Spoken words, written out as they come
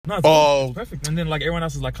No, it's perfect. And then like everyone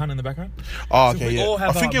else is like kind of in the background. Oh, So okay, if we yeah. all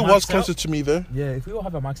have I think our it was mics closer out- to me though. Yeah, if we all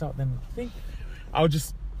have our mics out, then I think I'll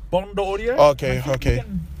just bond the audio. Okay, I think okay. we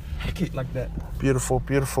can hack it like that. Beautiful,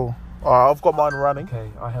 beautiful. I've got mine running. Okay,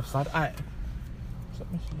 I have started.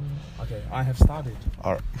 Okay, I have started.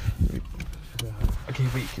 All right. Okay,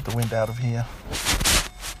 wait. Get the wind out of here.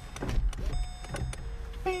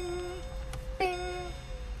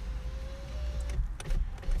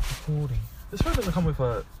 Recording. This phone doesn't come with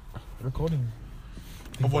a recording.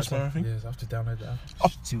 A voice memo thing? Yes, I have to download that. Oh.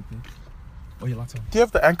 Stupid. Or your laptop. Do you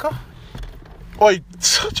have the Anchor? Oh,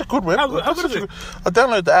 such a good web. How good is it? I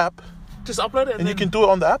download the app, Just upload it and you can do it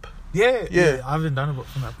on the app. Yeah. Yeah. I haven't done it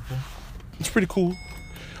from that before. It's pretty cool.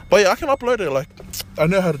 But yeah, I can upload it. Like, I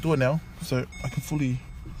know how to do it now, so I can fully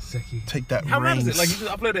Seki. take that. How mad is it? reins. Like you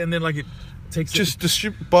just upload it and then like it takes Just it.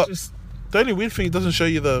 distribute. But Just the only weird thing, it doesn't show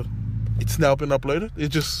you it's now been uploaded. It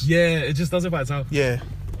just it just does it by itself. yeah.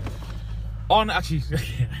 On actually,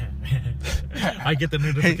 I get the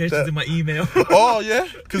notifications that. in my email. Oh yeah,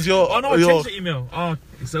 because you're. Oh no, I changed the email. Oh,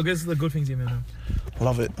 so I guess the good things email now.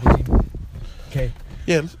 Love it. Okay.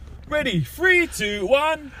 Yeah. Ready? 3, 2,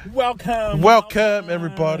 1. Welcome. Welcome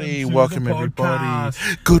everybody. to Welcome the everybody.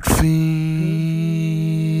 podcast. Good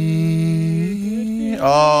thing.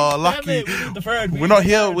 Oh, lucky. Damn it, we need the third. We're not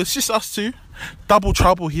here. It's just us two. Double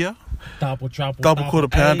trouble here. Double Double quarter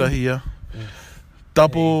pounder Hey, here.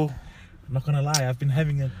 Double. Not gonna lie, I've been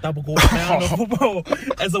having a double quarter pounder of football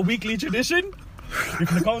as a weekly tradition. You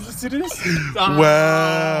can come to this.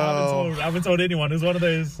 Wow. I haven't told anyone. It's one of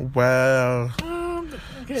those. Wow.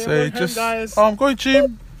 Okay, So welcome, just. guys. I'm going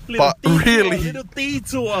gym. But really, little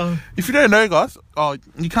detour. if you don't know, guys,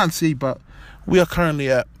 you can't see, but we are currently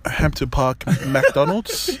at Hampton Park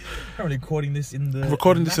McDonald's. Currently recording this in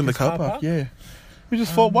the car park. Yeah. We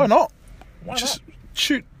just thought, why not? Why Just not?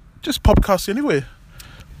 shoot. Just podcast anywhere.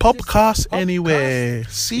 Podcast podcast anywhere.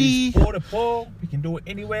 See? It's 4 to 4. We can do it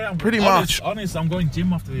anywhere. I'm Pretty honest, much. Honest, I'm going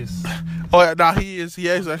gym after this. Oh, yeah, nah, he is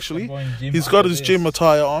actually. I'm going gym He's got after his this. gym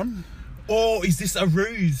attire on. Oh, is this a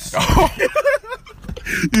ruse?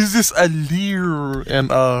 Is this a leer?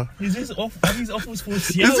 And Is this off? Are these offers for is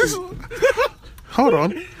Seattle? this? Hold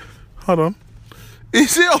on.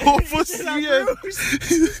 Is it all for Is it a CN?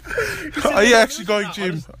 ruse? Are you actually going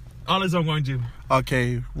gym? Honest, I'm going gym.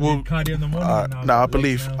 Okay. Well, Cardio in the morning.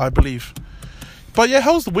 I believe. But yeah,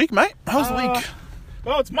 how's the week, mate? How's the week?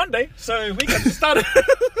 Well, it's Monday, so we got to start.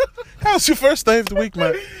 How's your first day of the week,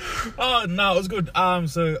 mate? Oh no, it was good.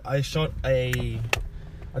 So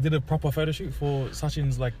I did a proper photo shoot for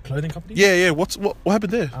Sachin's like clothing company. Yeah. What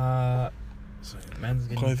happened there? So man's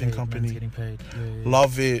getting Clothing paid. company. Man's getting paid. Yeah.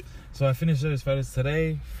 Love it. So I finished those photos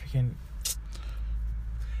today. Freaking.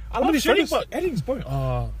 I many love shooting, photos? but editing's boring.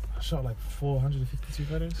 I shot like 452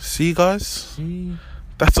 photos. See, guys, See.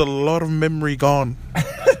 that's a lot of memory gone.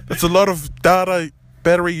 That's a lot of data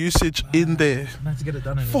battery usage in there. I had to get it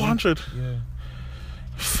done in 400. a week. Yeah.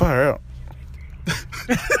 Fire out.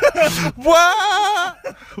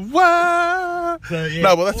 What? So, yeah,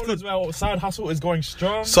 No, but that's all good. is well. Side hustle is going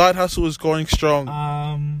strong. Side hustle is going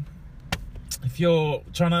strong. If you're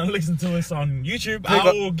trying to listen to us on YouTube, Hey,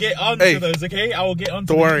 I will get onto those. Okay, I will get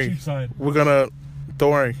onto Don't the worry. YouTube side.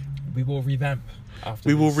 Don't worry. We will revamp. After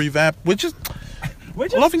We will this. revamp. We're just We're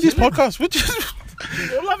just loving these chilling. podcasts. We're just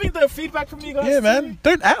We're loving the feedback from you guys. yeah, too. man.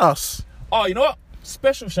 Don't at us. Oh, you know what?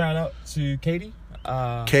 Special shout out to Katie.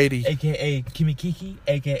 Katie. AKA Kimi Kiki,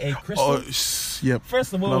 AKA Crystal. Yep.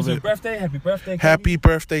 First of all, it was love her it. birthday. Happy birthday, Katie. Happy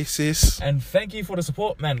birthday, sis. And thank you for the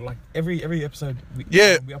support, man. Like every episode we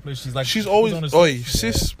upload, She's always on us. oi,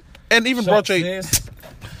 sis. And even Shout Roger. sis.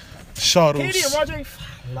 Shadows. Katie and Roger,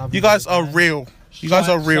 love You guys are man. real. You guys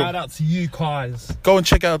are real. Shout out to you guys. Go and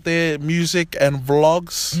check out their music and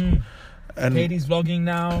vlogs. And Katie's vlogging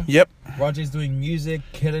now. yep, Roger's doing music,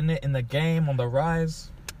 killing it in the game, on the rise.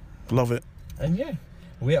 love it. And yeah,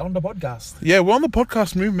 we're on the podcast. Yeah, we're on the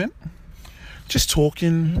podcast movement. Just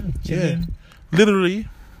talking. Yeah, chilling. literally.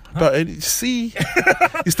 But see,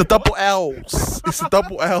 it's the double L's. It's the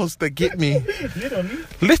double L's that get me.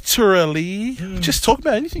 Literally, just talk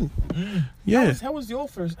about anything. Yeah. How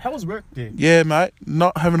was work day? Yeah, mate.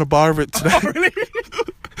 Not having a bar of it today. Oh, really?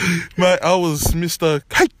 Mate, I was Mr.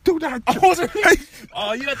 Hey, do that. Hey. Oh,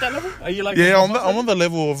 are you at that level? Are you like? Yeah, I'm on the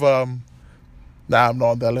level of Nah, I'm not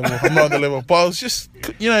on that level. I'm not on the level. But I was just,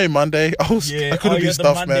 Monday. I couldn't do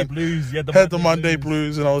stuff, man. Blues. You Had the Monday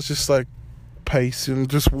blues, and I was just like pacing,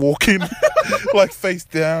 just walking, like face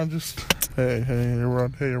down, just hey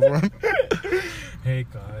everyone. Hey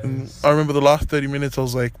guys. And I remember the last 30 minutes. I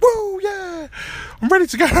was like, whoa, yeah, I'm ready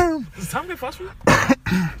to go home. Does time go fast for you?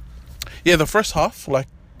 Yeah, the first half,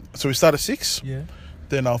 so we started at 6. Yeah.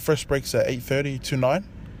 Then our first break's at 8:30 to 9.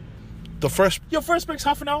 Your first break's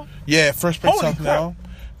half an hour? Yeah, first break's Holy half an crap. hour.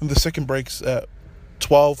 And the second break's at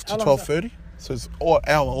 12 to How long is 12:30. So it's hour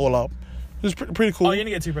all up. It's pretty cool. Oh, you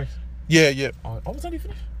only get 2 breaks? Yeah. Oh, what time do you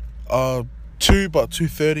finish? 2, but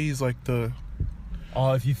 2:30 is like the...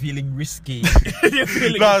 Oh, if you're feeling risky. You're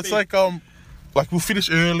feeling No, risky. it's like we'll finish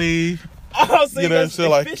early. Oh, so you know, guys so,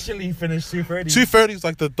 like, officially finished 2:30. 2:30 is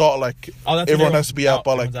like the dot, like Oh, that's everyone when has to be out,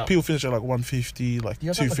 but like everyone's out. people finish at like 1:50, like Do you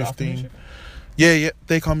guys have, like, an afternoon 2:15. shift? Yeah,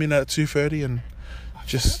 they come in at 2:30 and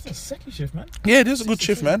just... That's a second shift, man. Yeah, it is a good 6 to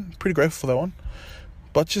shift, 2. man. Pretty grateful for that one.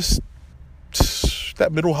 But just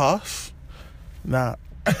that middle half, nah,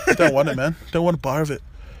 don't want it, man. Don't want a bar of it.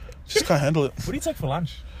 Just can't handle it. What do you take for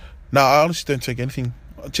lunch? Nah, I honestly don't take anything.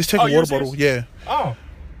 I just take Oh, a you're water bottle. serious? Yeah, Oh.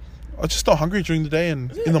 I'm just not hungry during the day,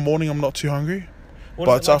 and in the morning I'm not too hungry. What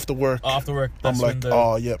But is it's it like? after work. Oh, after work. I'm That's like, when the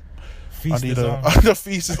oh, yep. I feast need is a on. the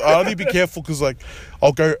feast is. I need to be careful because like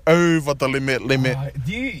I'll go over the limit.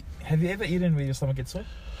 Have you ever eaten where your stomach gets sore?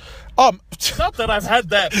 Um, Not that I've had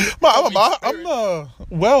that.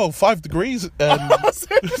 I'm 5 degrees and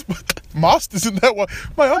masters in that one.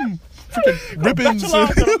 I'm freaking ribbons,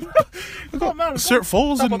 Oh, man, cert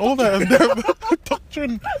falls and all that, and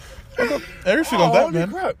doctrine. I got everything on that, holy man.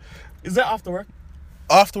 crap. Is that after work?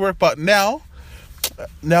 After work, but now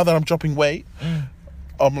that I'm dropping weight,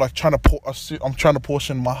 I'm like trying to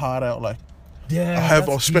portion my heart out, like, Yeah. I have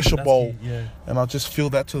that's a special key, bowl. that's key, yeah. and I just fill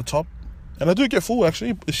that to the top, and I do get full.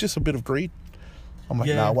 Actually, it's just a bit of greed. I'm like,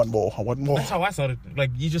 Yeah. nah, I want more. That's how I started.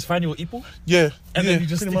 Like, you just find your equal, Yeah, and yeah, then you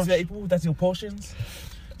just pretty stick much. to that equal. That's your portions.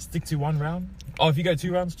 Stick to 1 round. Oh, if you go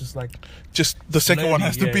 2 rounds, just like Just the second one slowly,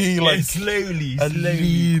 has to yeah. be like Yeah, slowly. a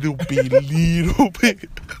little bit.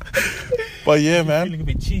 But yeah, man, Feeling a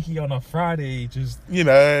bit cheeky on a Friday, just you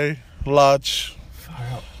know, large,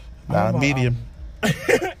 far out. medium.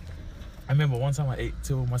 I remember one time I ate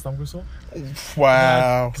till my stomach was sore.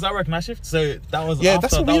 Wow. Because I work night shift, so that was Yeah, after,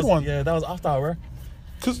 that's a that weird was, one. Yeah, that was after I work.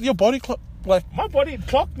 Because your body clock, like, My body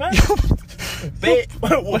clock, man. It's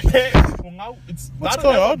what's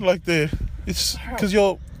going on like there? It's because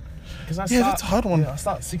you're. Because I Yeah, start, that's a hard one. Yeah, I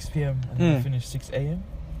start 6 p.m. and then I finish 6 a.m.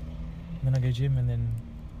 Then I go gym and then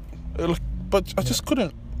But I just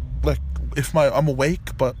couldn't, like, if I'm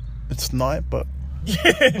awake, but it's night, but like,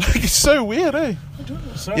 it's so weird, eh?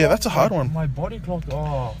 So Yeah, that's a hard one. My body clock.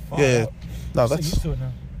 Oh, fuck. Yeah, no, I'm so that's used to it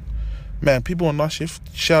now. man. People on night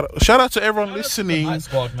shift. Shout out to everyone listening Night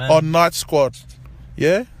squad, man. on Night Squad.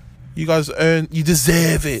 Yeah, you guys you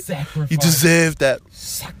deserve it. Sacrifice. You deserve that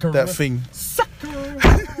Sacrifice. thing.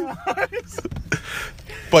 Sacrifice.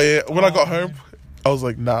 But yeah, when I got home, I was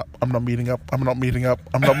like, nah, I'm not meeting up. I'm not doing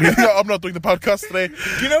the podcast today.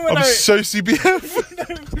 You know when I'm so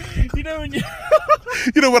CBF. you know when you.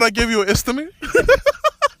 You know when I gave you an estimate?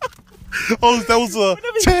 That was a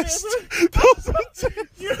test. That was a test.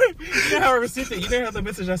 You know how I received it? You know how the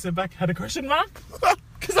message I sent back had a question mark?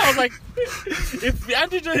 Because I was like, if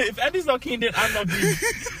Andy's not keen, then I'm not keen.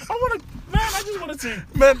 I just wanted to.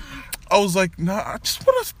 Man, I was like, nah, I just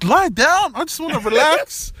want to lie down. I just want to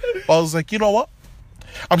relax. I was like, you know what?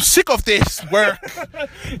 I'm sick of this work.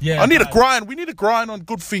 Yeah, I need a grind. We need to grind on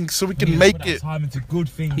good things so we can make it. Time into good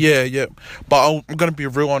things. Yeah. But I'm going to be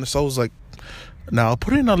real honest. I was like, nah, I'll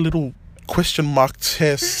put in a little question mark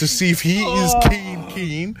test to see if he is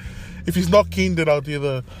keen. If he's not keen, then I'll do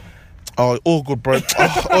the... Oh, all good, bro.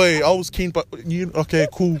 I was keen, but you... Okay,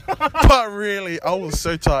 cool. But really, I was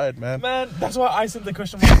so tired, man. Man, that's why I sent the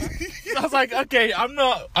question mark. I was like, okay, I'm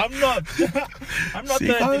not See,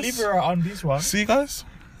 the guys? deliverer on this one. See, guys?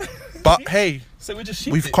 But hey, So we just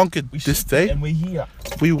shifted. we've conquered We this shifted day. and we're here.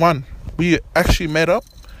 We won. We actually met up.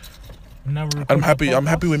 Now we're I'm recording happy. the I'm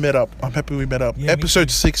happy podcast. we met up. Yeah, me Episode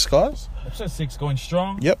too. 6, guys. Episode 6 going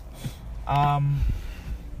strong. Yep.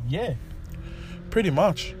 Yeah, Pretty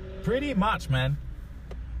much. pretty much, man.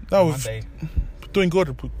 No, we're Monday. doing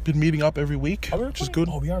good. We've been meeting up every week, Are we which is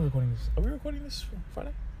recording? good. Oh, we are recording this. Are we recording this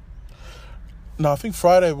Friday? No, I think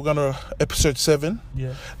Friday we're gonna episode 7.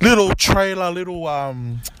 Yeah. Little trailer, little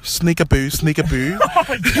sneaker boo.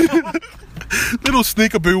 Little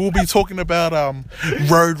sneaker boo. We'll be talking about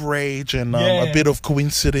road rage and Yeah. a bit of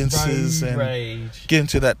coincidences and Rage. get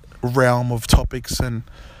into that realm of topics, and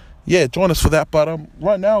yeah, join us for that. But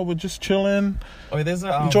right now we're just chilling. Oh, there's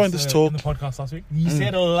a Enjoying this talk. in the podcast last week. You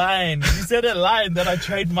said a line. You said a line that I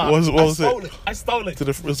trademarked. What was it? I stole it.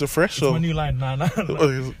 Was it fresh It's or? my new line. No.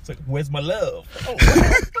 Oh, It's like, where's my love? Oh,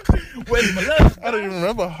 where's my love? I don't even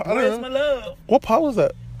remember. Where's my love? What part was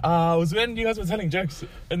that? It was when you guys were telling jokes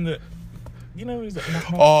in the, you know, he's like,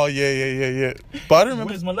 Oh yeah. But I don't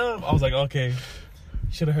remember. where's my love? I was like, okay,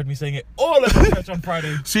 should have heard me saying it all at the church on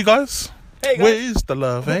Friday. See, guys, Hey guys, Where's the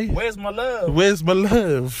love, eh? where's my love? Where's my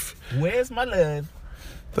love? Where's my love?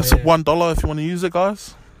 That's Oh, yeah. $1 if you want to use it,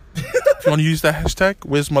 guys. If you want to use that hashtag,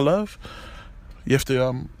 where's my love? You have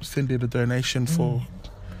to send in a donation for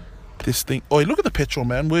this thing. Oh, look at the petrol,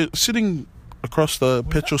 man. We're sitting across the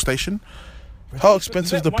petrol station. How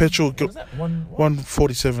expensive is the petrol? What is that?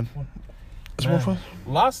 147. It's Man, 140.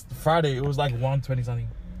 last Friday it was like 120 something.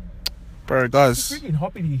 Bro, guys. Freaking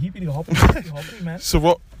hoppity, man. So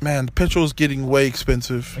what, man? The petrol is getting way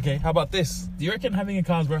expensive. Okay, how about this? Do you reckon having a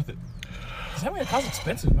car is worth it? Because having a car is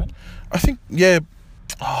expensive, man. I think, yeah.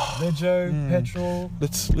 Rego, petrol.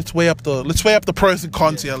 Let's weigh up the pros and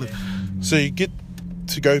cons here. So you get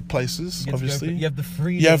to go places, You have to go- obviously. you have the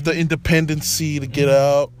freedom. You have the independency to get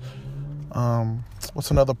out.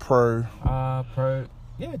 What's another pro? Pro.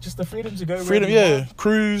 Yeah, just the freedom to go. Freedom, wherever you yeah.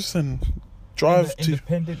 Cruise and drive want. to.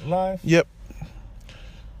 Independent life. Yep.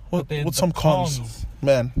 But then What's the some cons?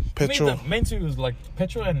 Man, petrol. I mean, the main two was like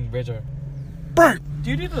petrol and rego. Bro,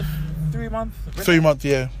 Do you do the 3 month? 3 month,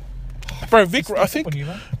 yeah. Bro, Vic, It's I think on you,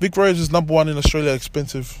 man. Vic Rose is number 1 in Australia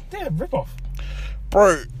expensive. Yeah, rip off.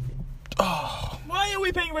 Bro, Why are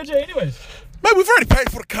we paying rego anyways? man, we've already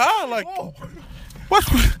paid for the car. Like, Oh,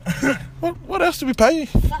 what else do we pay?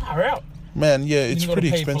 far out. Man, yeah, Then it's you gotta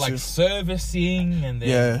pretty pay for like expensive. servicing and then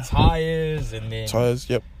Yeah. tires and then Tires,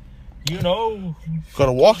 yep. you know,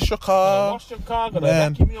 Gotta wash your gotta car. wash your car, gotta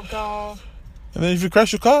man. vacuum your car, And then if you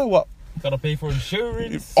crash your car, what? gotta pay for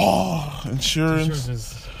insurance. Oh, insurance. Insurance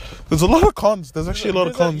is There's a lot of cons. There's actually a lot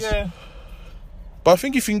of cons. Yeah, But I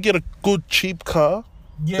think if you can get a good, cheap car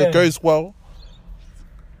yeah. that goes well,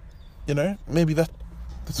 you know, maybe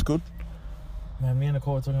that's good. Man, me and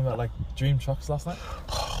Nicole were talking about like dream trucks last night.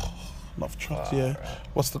 Love trucks, yeah. Right.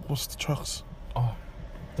 What's the trucks? Oh,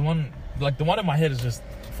 the one in my head is just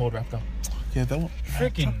Ford Raptor. Yeah, that one.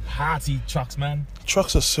 Freaking hearty trucks, man.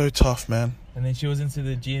 Trucks are so tough, man. And then she was into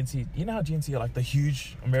the GNC. You know how GNC are like the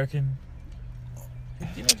huge American. Do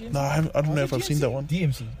you know GNC? No, I don't know if I've seen that one.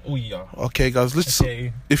 DMC. Oh yeah. Okay, guys, let's.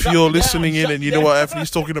 Okay. If Shut you're me down, listening in shut and me you know down. what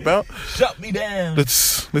Anthony's talking about, Shut me down.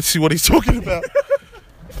 let's see what he's talking about.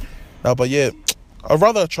 No, but yeah, I'd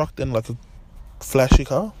rather a truck than like a flashy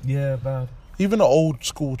car. Yeah, bad. Even an old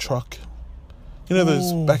school truck. You know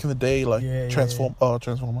those Ooh. back in the day, like Yeah, yeah, Transformer,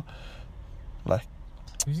 like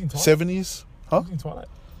Have you seen Twilight? 70s, huh? Have you seen Twilight?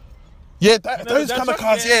 Yeah, You know those that kind of truck?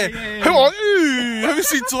 cars. Yeah, Yeah. yeah, yeah, Who are you? Have you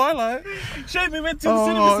seen Twilight? Shane, we went to the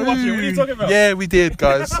cinema to watch it. What are you talking about? Yeah, we did,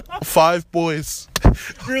 guys. 5 boys.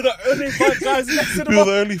 We were the only 5 guys in that We were cinema.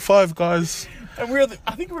 the only 5 guys. And we were the,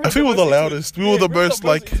 I think we were I think we were the most into loudest. it. We were Yeah, the most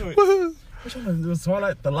like, into it. woohoo. Which one was it? It was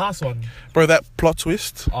Twilight, the last one. Bro, that plot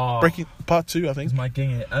twist. Oh. Breaking part 2, I Is think. my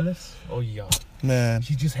gang Alice? Oh yeah. Man,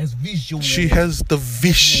 She just has visual. she has the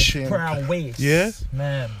vision. proud waist. Yeah?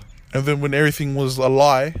 Man. And then when everything was a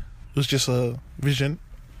lie, it was just a vision.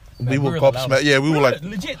 Man, we were the gobsmacked. loudest. Yeah, we were like,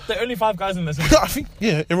 legit the only 5 guys in the cinema. I think,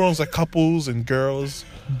 yeah, everyone's like couples and girls.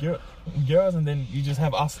 Girls, and then you just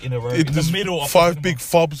have us in a row It in the just middle of the 5 cinema. big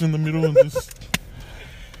fobs in the middle and just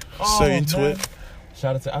Oh, so into man. it.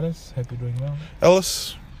 Shout out to Alice. Hope you're doing well.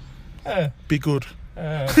 Ellis, be good.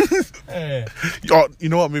 Eh. Oh, you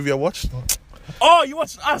know what movie I watched? Oh, you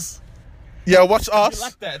watched Us. Yeah, I watched Did you Us.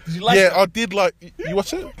 like that? Did you like Yeah, that? I did like. You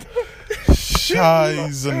watch it?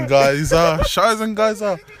 Shies and guys are. Shies and guys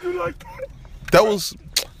are. You like that? That was,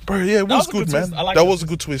 bro. Yeah, it was was a good, good man. twist. I like That that was a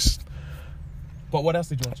good twist. But what else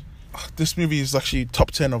did you watch? This movie is actually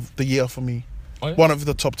top 10 of the year for me. Oh, yeah? One of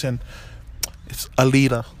the top 10. It's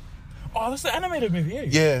Alita. Oh, that's the animated movie. Yeah.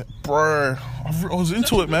 Yeah, bro. I was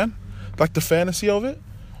into it, man. Like the fantasy of it,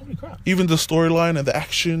 Holy crap. even the storyline and the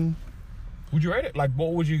action. Would you rate it? Like,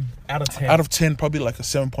 what would you out of 10? Out of 10, probably like a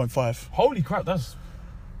 7.5. Holy crap, that's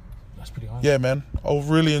pretty high. Yeah, man. I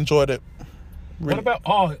really enjoyed it. What Really. about?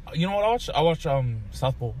 Oh, you know what I watched? I watched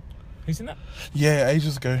Southpaw. Have you seen that? Yeah,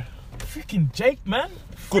 ages ago. Freaking Jake, man.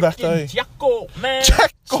 Good actor, eh? Jacko, man.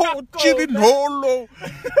 Jacko Gyllenhaal.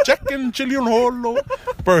 Jack and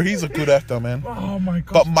Gyllenhaal. Bro, he's a good actor, man. Oh my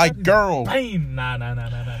god. But my girl. Pain. Nah.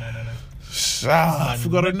 I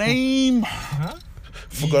forgot her name. Huh?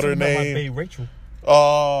 Forgot her You talking about my name. babe, Rachel.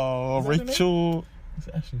 Oh, Is that her name? Rachel Is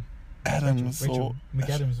it Ashley? Adams. Rachel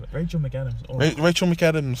McAdams. Rachel McAdams. Oh, Rachel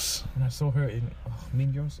McAdams. and I saw her in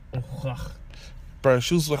Mean Girls. Oh, ugh. Bro,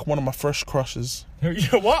 she was like one of my first crushes. You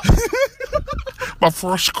know what? My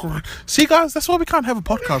first crush. See, guys, that's why we can't have a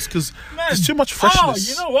podcast, because Man. there's too much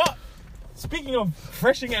freshness. Oh, you know what? Speaking of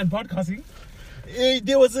freshing and podcasting,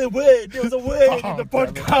 there was a word in the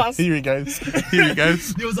podcast. Here he goes. Here he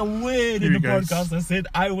goes. There was a word Here in he the goes. podcast that said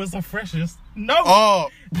I was the freshest. No. Oh,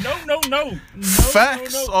 No.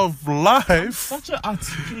 facts no. of life. Such an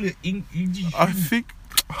articulate English. I think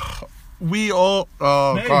We all,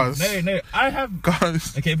 guys. No. I have.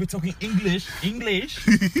 Guys. Okay, if we're talking English,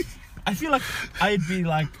 I feel like I'd be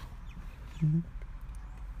like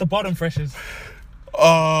the bottom freshers.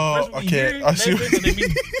 Oh, okay. I see.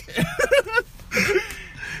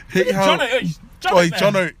 Hey, how?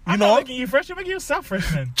 Jono, you I'm know not what? making you fresh. I'm making yourself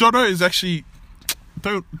fresh, man. Jono is actually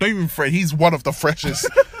don't even fret. He's one of the freshest.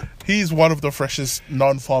 He's one of the freshest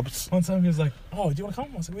non-fobs. One time he was like, "Oh, do you want to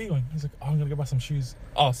come?" I was like, "Where are you going?" He's like, "Oh, I'm gonna go buy some shoes."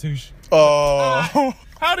 Oh, sush. Oh,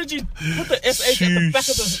 How did you put the SH at the back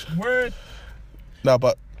of the word? no,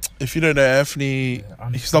 but if you don't know Anthony,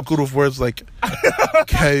 he's not good with words like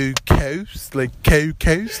coast, like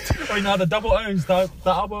coast. Oh, you know the double O's, the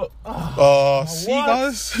other. See, what?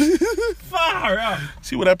 guys. Far out.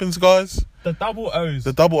 See what happens, guys. The double O's.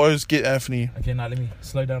 The double O's get Anthony. Okay, now let me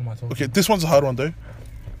slow down my talk. Okay, this one's a hard one though.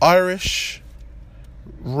 Irish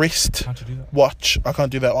wrist Can't you do that? watch. I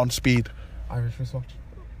can't do that on speed. Irish wristwatch.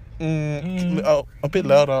 Oh, a bit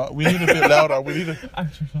louder. We need a bit louder. We need a.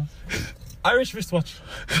 Irish wristwatch. Irish wristwatch.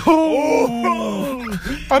 Oh,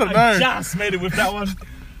 I don't know. I just made it with that one.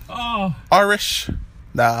 Oh, Irish.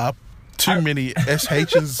 Nah, too many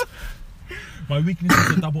SHs. my weakness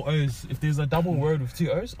is the double O's. If there's a double word with two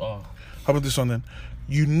O's, How about this one then?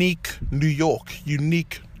 Unique New York.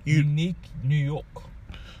 Unique. Unique New York.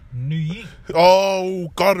 New York.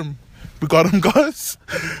 Oh, got him. We got him, guys.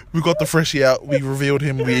 We got the freshie out. We revealed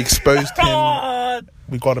him. We exposed him. God.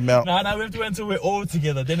 We got him out. No, we have to wait until we're all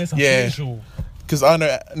together. Then it's Yeah. official. Because I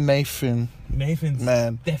know Nathan's,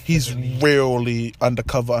 man, he's really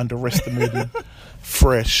underestimated.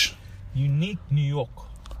 Fresh. Unique New York.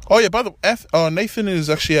 Oh, yeah, by the way, Nathan is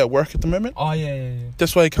actually at work at the moment. Oh, yeah.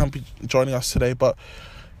 That's why he can't be joining us today. But,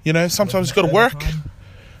 you know, sometimes he's got to work.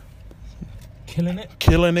 Killing it,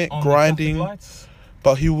 grinding. traffic lights.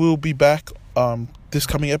 But he will be back this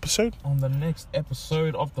coming episode. On the next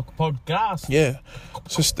episode of the podcast. Yeah.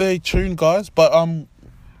 So stay tuned, guys. But,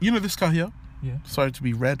 you know this guy here? Yeah. Sorry to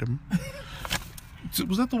be random.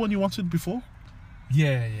 Was that the one you wanted before?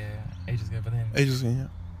 Yeah. Ages ago, but then. Ages ago, yeah.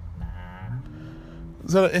 Nah.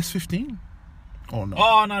 Is that an S15? Oh, no.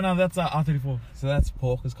 Oh, no, that's R34. So that's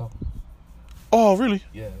Porker's car. Oh, really?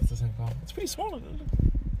 Yeah, it's the same car. It's pretty small. In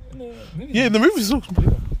the movie. Yeah, in the movies it looks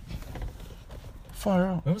far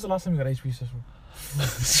out. When was the last time you got HP session?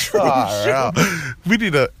 Far out. We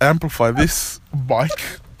need to amplify this mic.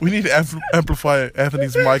 We need to amplify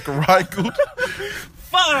Anthony's mic right good.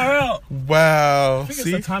 Far out. Wow. I think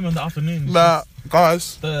See? it's the time in the afternoon. It's Nah,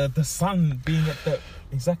 guys. just the sun being at that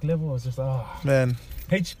exact level is just Man.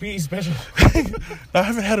 HP special. I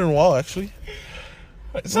haven't had it in a while, actually.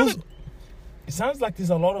 It sounds like there's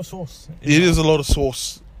a lot of sauce. It is a lot of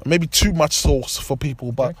sauce. Maybe too much sauce for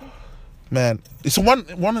people, but man, it's a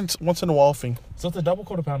once in a while thing. So it's a double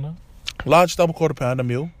quarter pounder. Large double quarter pounder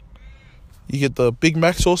meal. You get the Big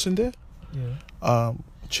Mac sauce in there. Yeah.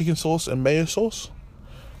 Chicken sauce and mayo sauce.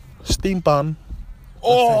 Steam bun.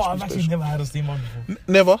 Oh, I've actually never had a steam bun before.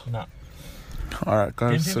 Never? Nah. Alright,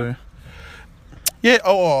 guys, so... Yeah,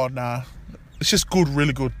 nah. It's just good,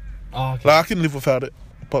 really good. Oh, okay. Like, I can live without it,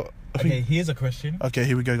 but... Okay, here's a question. Okay,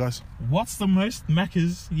 here we go, guys. What's the most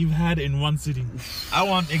Maccas you've had in one sitting? I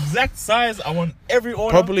want exact size. I want every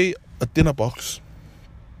order. Probably a dinner box.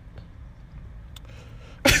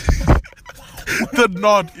 The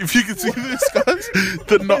nod, if you can see this, guys.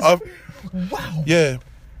 The nod. Wow. Yeah,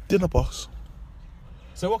 dinner box.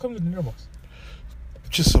 So what comes in the dinner box?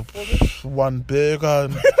 Just one burger.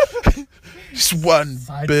 Just one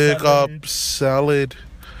Side burger, salad.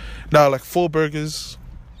 No, like 4 burgers,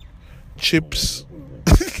 chips,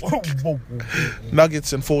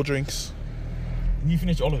 nuggets, and 4 drinks. You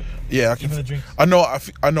finish all of it? Yeah, I Even can. the drinks? I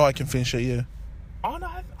know I can finish it. Yeah. Oh, no,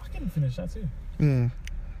 I can finish that too.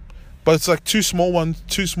 But it's like 2 small ones,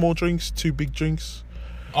 2 small drinks, 2 big drinks.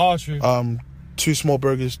 Oh, true. 2 small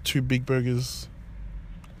burgers, 2 big burgers.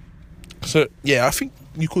 So yeah, I think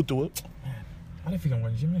you could do it. Man, I don't think I'm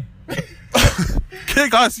going to gym, eh? Okay,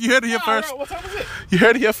 guys, you heard it here first. Right, what time is it? You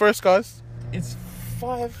heard it here first, guys. It's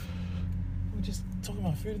 5. We're just talking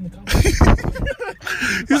about food in the car.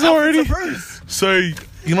 He's already. So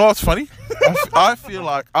you know what's funny? I feel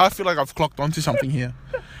like I've clocked onto something here.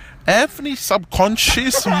 Anthony's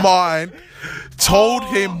subconscious mind told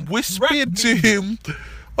him, whispered to him,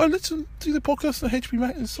 "Oh, let's do the podcast on HP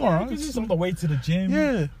Mac. It's alright. Because it's on the way to the gym.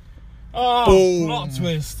 Yeah." Oh, Boom. plot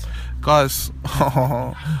twist. Guys,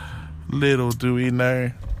 little do we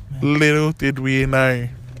know. Little did we know.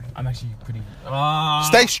 I'm actually pretty...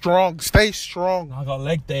 Stay strong. Stay strong. I got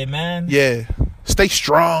leg day, man. Yeah. Stay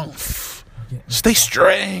strong. Stay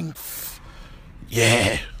strength.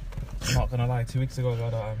 Yeah. I'm not going to lie. 2 weeks ago, I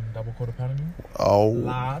got a double quarter pounder meal. Oh.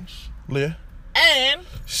 Large. Yeah. And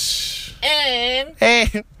Shh.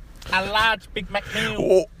 a large Big Mac meal.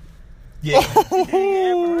 Oh. Yeah.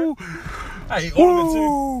 Yeah, bro. I eat all of it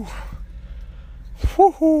too.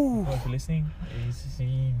 Woohoo. Oh, if you're listening,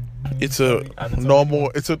 It's a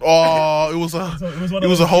normal. It's a. Oh, it was a. It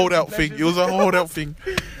was a holdout thing. It was a holdout thing.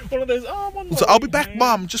 One of those. Oh, I'm on my So I'll be way, back, man.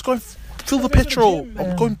 Mum. Just go and fill the I'm going to the petrol. gym, I'm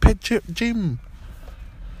man. going gym.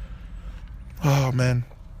 Oh man,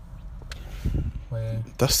 Where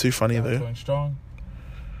that's too funny I'm though. going strong.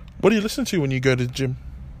 What do you listen to when you go to the gym?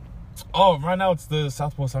 Oh, right now it's the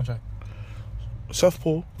Southpaw soundtrack.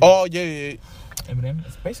 Southpaw. Oh yeah. Eminem.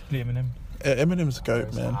 It's basically Eminem. Eminem's a It goat,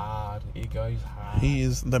 goes man. hard. It goes hard. He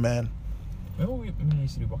is the man. Remember when we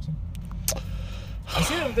used to do boxing? I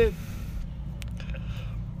see them.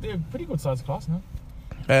 They're a pretty good sized class now.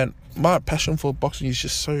 Man, my passion for boxing is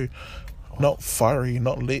just so not fiery,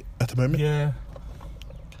 not lit at the moment. Yeah.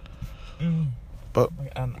 But-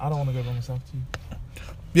 and I don't want to go by myself too.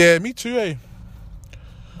 Yeah, me too, eh?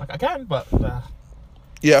 Like I can, but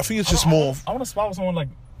Yeah, I think it's just more. I want to spar with someone like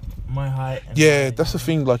my height. And Yeah, that's the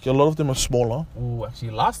thing. Like a lot of them are smaller. Oh,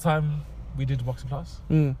 actually, last time we did the boxing class,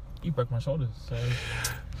 Mm. you broke my shoulders. So I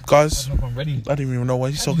Guys, don't know if I'm ready. I didn't even know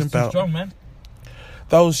what he's I'm talking just too about. strong, man.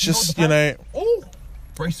 That was You know just, the you know, Oh,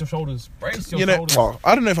 brace your shoulders. Brace your you know. shoulders. Oh,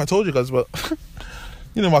 I don't know if I told you guys, but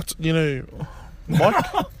Mike.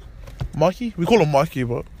 Mikey. We call him Mikey,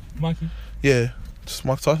 but Mikey. yeah, just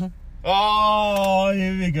Mike Tyson. Oh,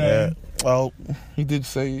 here we go. Yeah. Well, he did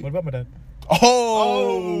say. What about my dad?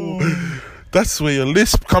 Oh, that's where your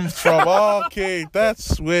lisp comes from. Okay,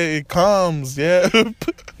 that's where it comes. Yeah.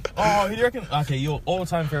 Oh, who do you reckon? Okay, your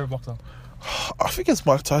all-time favorite boxer. I think it's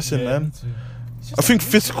Mike Tyson, Yeah, man. me too. It's just I think a-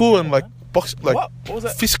 physical and like box, like What was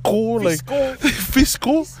that? physical, like Physical.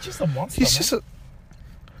 physical. He's just a monster. He's just a.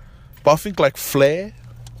 But I think like flair,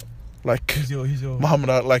 like He's your. Muhammad,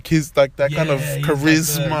 Ali, like his like that kind of Yeah, he's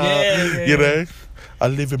charisma. like the- You know, I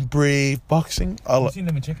live and breathe boxing. You seen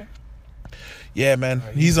him in Chicken? Yeah, man.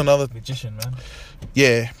 Oh, He's another. magician, man.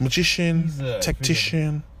 Yeah, magician, He's a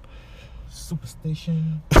tactician.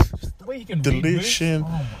 Superstation. Just the way he can read moves. Deletion. Oh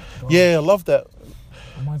my god. Yeah, I love that.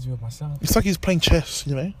 Reminds me of myself. It's like he's playing chess,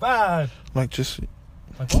 you know, Bad. like just.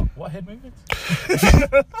 Like what? What head movements?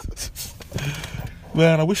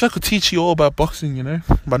 Man, I wish I could teach you all about boxing. You know,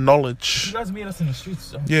 my You knowledge. guys meet us in the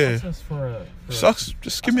streets. Yeah. Box us for a Sucks.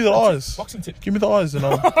 Just give me the eyes. boxing tip. Give me the eyes, and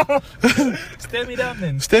I'll Stare me down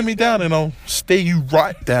then. stare me down, and I'll stare you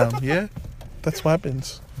right down. Yeah, that's what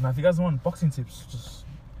happens. Now, if you guys want boxing tips, just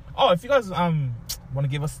if you guys want to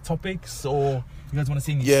give us topics or you guys want to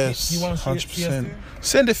see any Yes, skits you want to see us 100%. do,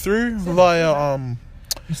 Send it through via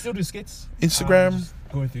we still do skits. Instagram. Just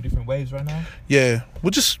going through different waves right now, Yeah, we're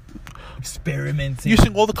just experimenting.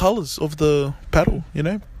 using all the colors of the paddle. You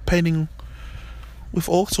know, painting with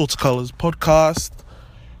all sorts of colors. Podcast,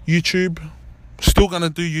 YouTube. Still gonna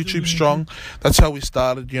do YouTube strong. That's how we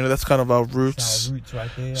started. You know, that's kind of our roots. Our roots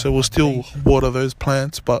right there. So our we'll still foundation. water those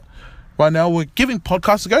plants, but right now we're giving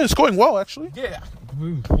podcasts a go. It's going well, actually. Yeah,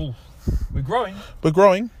 we're growing. We're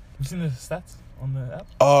growing. You've seen the stats on the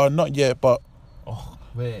app? Not yet, but Oh,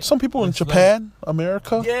 we're some people in It's Japan,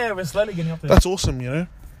 America. yeah, we're slowly getting up there. That's awesome, you know.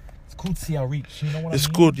 It's cool to see our reach. You know what It's I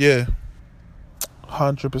mean? good, yeah.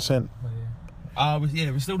 100%. But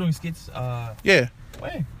we're still doing skits. Yeah.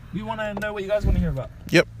 Hey, we want to know what you guys want to hear about.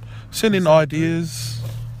 Yep. Send in ideas.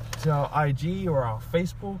 To our IG or our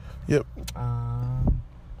Facebook. Yep.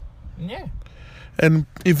 Yeah. And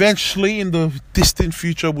eventually, in the distant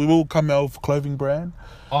future, we will come out with a clothing brand.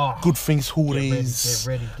 Oh, Good Things get hoodies,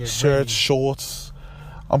 ready. shirts, shorts.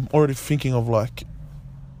 I'm already thinking of like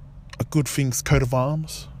a Good Things coat of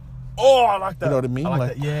arms. Oh, I like that. You know what I mean? I like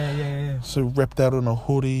Like- that. Yeah. So wrapped out in a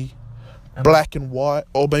hoodie, And black and white,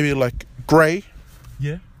 or maybe like grey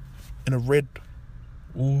Yeah. and a red.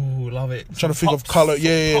 Ooh, love it. I'm trying to think of color.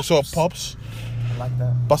 Yeah, so it pops. I like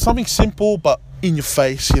that. But something simple, but in your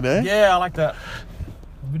face, you know? Yeah, I like that.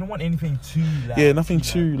 We don't want anything too loud. Yeah, nothing you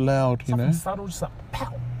know? too loud, you Something know? subtle, just like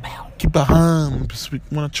pow, pow. Keep it harms. We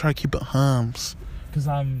want to try to keep it harms. Because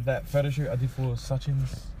that photo shoot I did for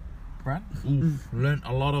Sachin's brand, learned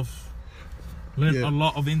a lot of Yeah. a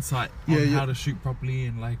lot of insight on Yeah, yeah. how to shoot properly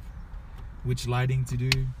and like which lighting to do.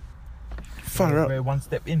 Far out. We're one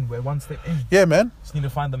step in. Yeah, man. Just need to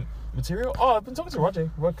find the material. Oh, I've been talking to Roger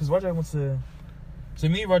because Roger wants to. So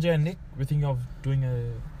me, Roger, and Nick, we're thinking of doing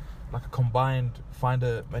a combined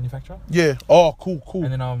finder manufacturer, Yeah. Oh, cool.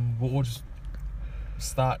 and then we'll all just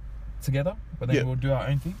start together, but then Yeah. we'll do our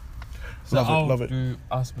own thing. So Love it, I'll love it. do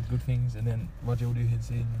us with Good Things, and then Roger will do his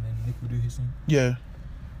thing, and then Nick will do his thing. Yeah.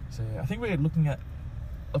 So I think we're looking at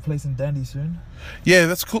a place in Dandy soon. Yeah,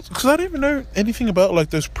 that's cool. Because I don't even know anything about like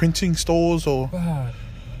those printing stores or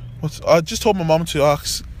But, I just told my mum to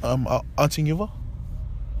ask Auntie Giva.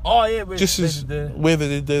 oh yeah, where Just as where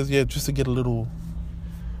there's just to get a little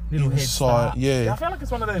head inside. start. Yeah. I feel like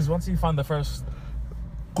it's one of those. Once you find the first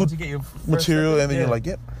Good once you get your first material, step, and then you're like,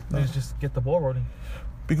 yep. then it's just get the ball rolling.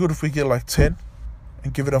 Be good if we get like 10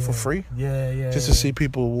 and give it out for Yeah. free. Yeah. Just to see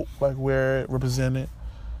people like wear it, represent it.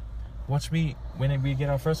 Watch me when we get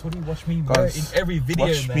our first hoodie. Watch me wear it Guys, in every video,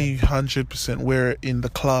 watch man. me 100% wear it in the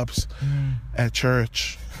clubs, at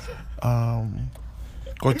church,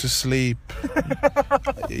 going to sleep,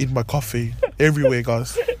 eat my coffee, everywhere,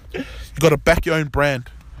 guys. You got to back your own brand.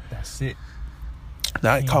 That's it.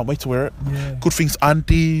 Nah, I can't wait to wear it. Yeah. Good things,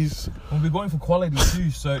 aunties. We'll be going for quality too.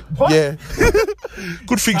 So what? Yeah.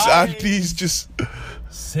 Good things, Size. aunties. Just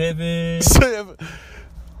 7.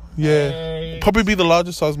 yeah. Eight. Probably be the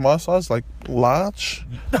largest size, my size, like large,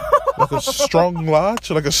 like a strong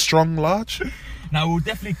large. Now we'll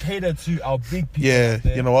definitely cater to our big people. Yeah, out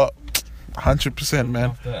there. you know what? 100%,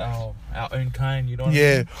 man. After our own kind, you know what I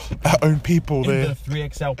Yeah, mean? our own people In there. the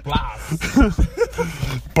 3XL blast.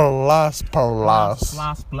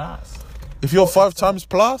 Blast. If you're 5 times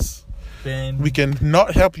plus, Then we can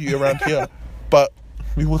not help you around here, but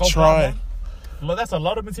we will go try. man. Look, that's a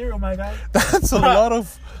lot of material, my guy. That's a lot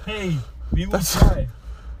of. Hey, we will That's- try.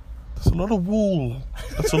 That's a lot of wool.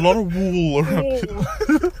 That's a lot of wool around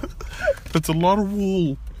here. That's a lot of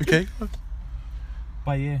wool. Okay.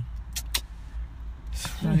 But yeah.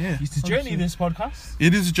 Oh, yeah. It's a journey, this podcast.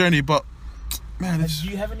 It is a journey, but man, it's Do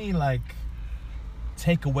you have any like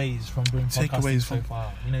takeaways from doing podcasting Takeaways so from-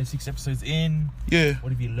 far? 6 episodes in. yeah.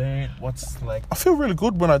 What have you learned? What's like? I feel really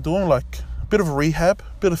good when I do like a bit of a rehab,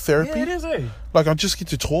 a bit of therapy. Yeah, it is. Like I just get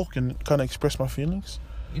to talk and kind of express my feelings.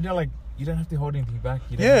 Like you don't have to hold anything back.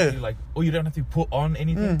 You don't Yeah. have to, or you don't have to put on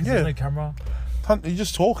anything because yeah. there's no camera. You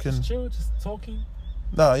just talk and Just chill, just talking.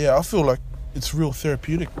 nah, yeah. I feel like it's real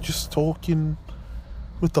therapeutic. Just talking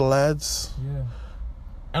with the lads. Yeah.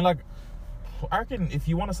 And like, I reckon if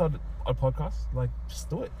you want to start a podcast, like, just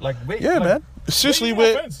do it. Like, wait. Yeah, like, man. Especially where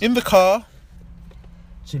you we're got friends? in the car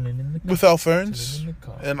chilling in the car. with our phones, Chilling in the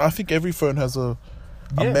car. and I think every phone has a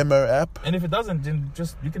Yeah. memo app, And if it doesn't, then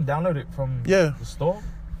just you can download it from Yeah. the store,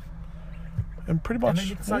 and pretty and much then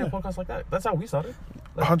you can start your podcast like that. That's how we started.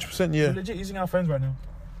 Like, 100%. We're Yeah, legit using our phones right now.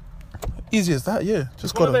 easy as that. Yeah, It's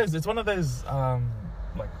just one of gotta. those. It's one of those.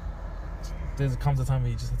 Like, there comes a time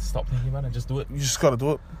where you just have to stop thinking about it and just do it. You just gotta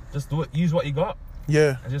do it. Just do it. Use what you got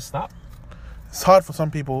Yeah, and just stop. it's hard for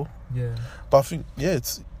some people, Yeah. but I think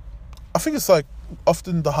I think it's like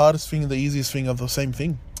often the hardest thing and the easiest thing are the same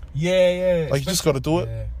thing. Yeah. Like you just gotta do it.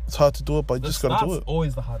 Yeah. It's hard to do it, but you The just gotta do start's it.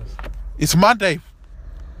 always the hardest. It's Monday.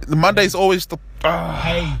 The Monday is always the.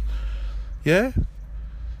 Hey. Yeah.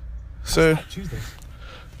 So, Tuesday.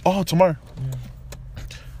 tomorrow.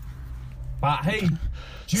 But hey,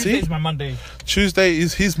 Tuesday's See? my Monday. Tuesday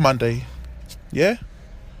is his Monday. Yeah?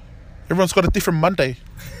 Everyone's got a different Monday.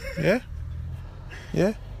 Yeah?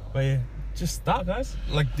 Yeah? But yeah, just start, guys.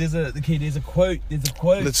 Like there's a quote.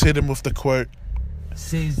 Let's hit him with the quote.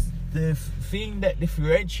 Says the thing that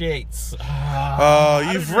differentiates.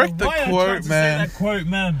 You've wrecked the quote, man. That quote,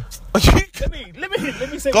 man.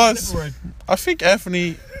 Let me say Guys, the word. I think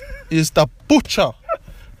Anthony is the butcher.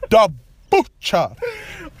 The butcher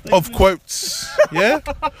of quotes. Yeah?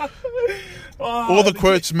 All the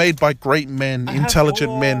quotes made by great men, I have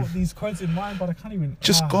intelligent all men. These quotes in mind, but I can't even.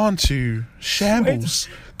 Just gone to shambles.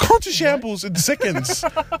 Gone to shambles in seconds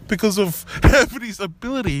because of Anthony's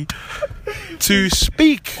ability to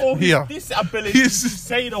speak here. This ability He's- to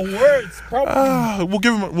say the words properly.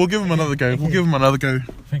 We'll give him another go. We'll give him another go.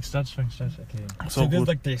 Thanks, Judge. Okay. So it goes good.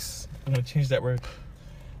 like this. I'm gonna change that word.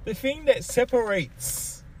 The thing that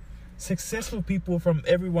separates successful people from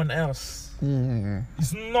everyone else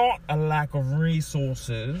is not a lack of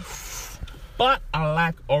resources, but a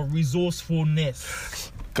lack of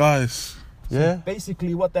resourcefulness. Guys. Yeah.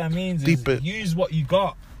 Basically, what that means Deep is it. use what you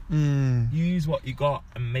got. Use what you got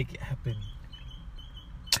and make it happen.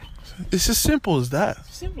 It's as simple as that.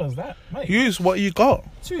 Simple as that, mate. Use what you got.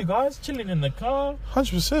 2 guys chilling in the car,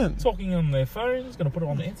 100%. talking on their phones, gonna put it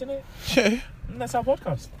on the internet, Yeah. and that's our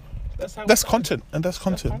podcast. That's how. That's we start. content. And that's That's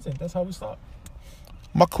content. content. That's how we start.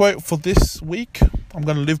 My quote for this week, I'm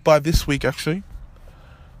going to live by this week actually,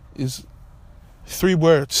 is 3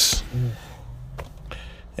 words.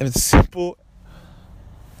 And it's simple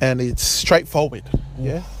and it's straightforward.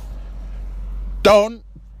 Yeah? Don't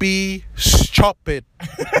be stupid.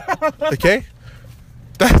 Okay?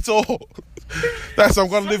 That's all. I'm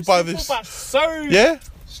going to live by this. So Yeah?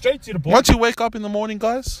 Straight to the point. Once you wake up in the morning,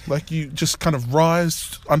 guys, like you just kind of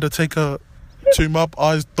rise, Undertaker, tomb up,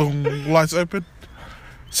 eyes, dong, lights open.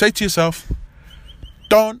 Say to yourself,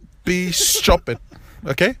 don't be stupid,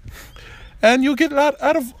 okay? And you'll get out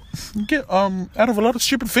of a lot of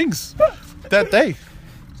stupid things that day.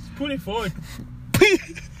 Put it forward.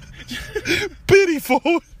 Pity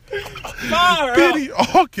forward. Pity.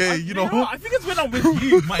 Okay, you know. I think it's when I'm with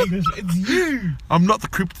you, my English. It's you. I'm not the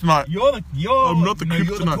kryptonite. I'm not the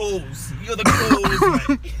kryptonite. You're the cause,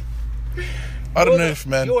 mate. I don't know if,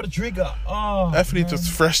 man. You're the trigger. Oh, Anthony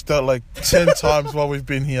just freshed out like 10 times while we've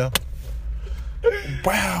been here.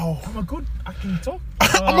 Wow. I can talk.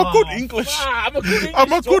 I'm a good English. I'm a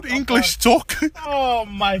good English talker. Oh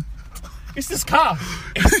my. It's this car.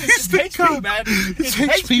 It's the HP, car. man. It's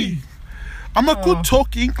HP. I'm a good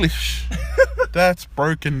talk English. That's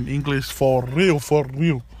broken English for real, for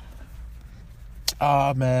real.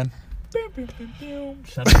 Ah, man. Shutting me down.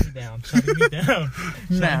 Shutting me down.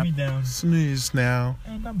 Shutting me down. Snooze now.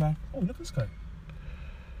 And I'm back. Oh, look at this guy.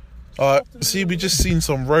 Alright, see, we just seen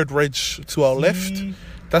some road rage to our left.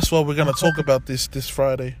 That's why we're going to talk about this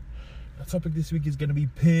Friday. The topic this week is going to be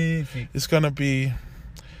perfect. It's going to be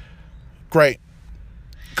great.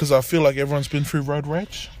 Because I feel like everyone's been through road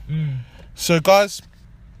rage. So, guys,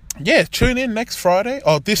 yeah, tune in next Friday.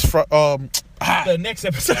 Oh, this Friday. The next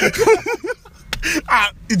episode.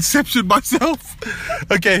 Inception myself.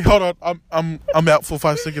 Okay, hold on. I'm out for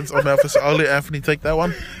 5 seconds. I'll let Anthony take that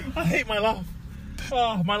one. I hate my laugh.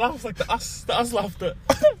 Oh, my laugh's like the us laughter.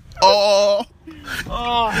 Oh,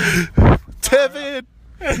 Tevin.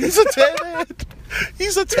 He's a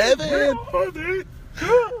Tevin.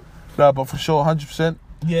 No, but for sure, 100%.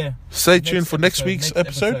 Yeah. Stay tuned for next week's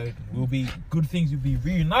episode. Will be good things. We'll be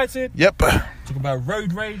reunited. Yep. Talk about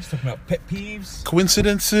road rage. Talk about pet peeves.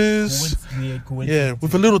 Coincidences. Yeah,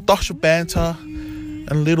 with a little dash of banter and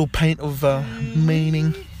a little paint of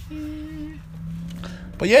meaning.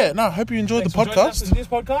 But yeah, no, I hope you enjoyed the podcast. This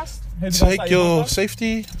podcast. Take your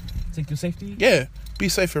safety. Take your safety. Yeah, be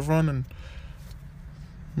safe, everyone, and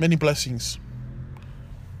many blessings.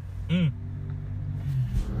 Good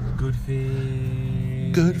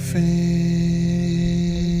thing. Good thing.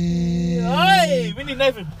 Hey, we need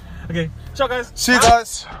Nathan. Okay, ciao, guys. See you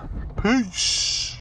guys. Peace.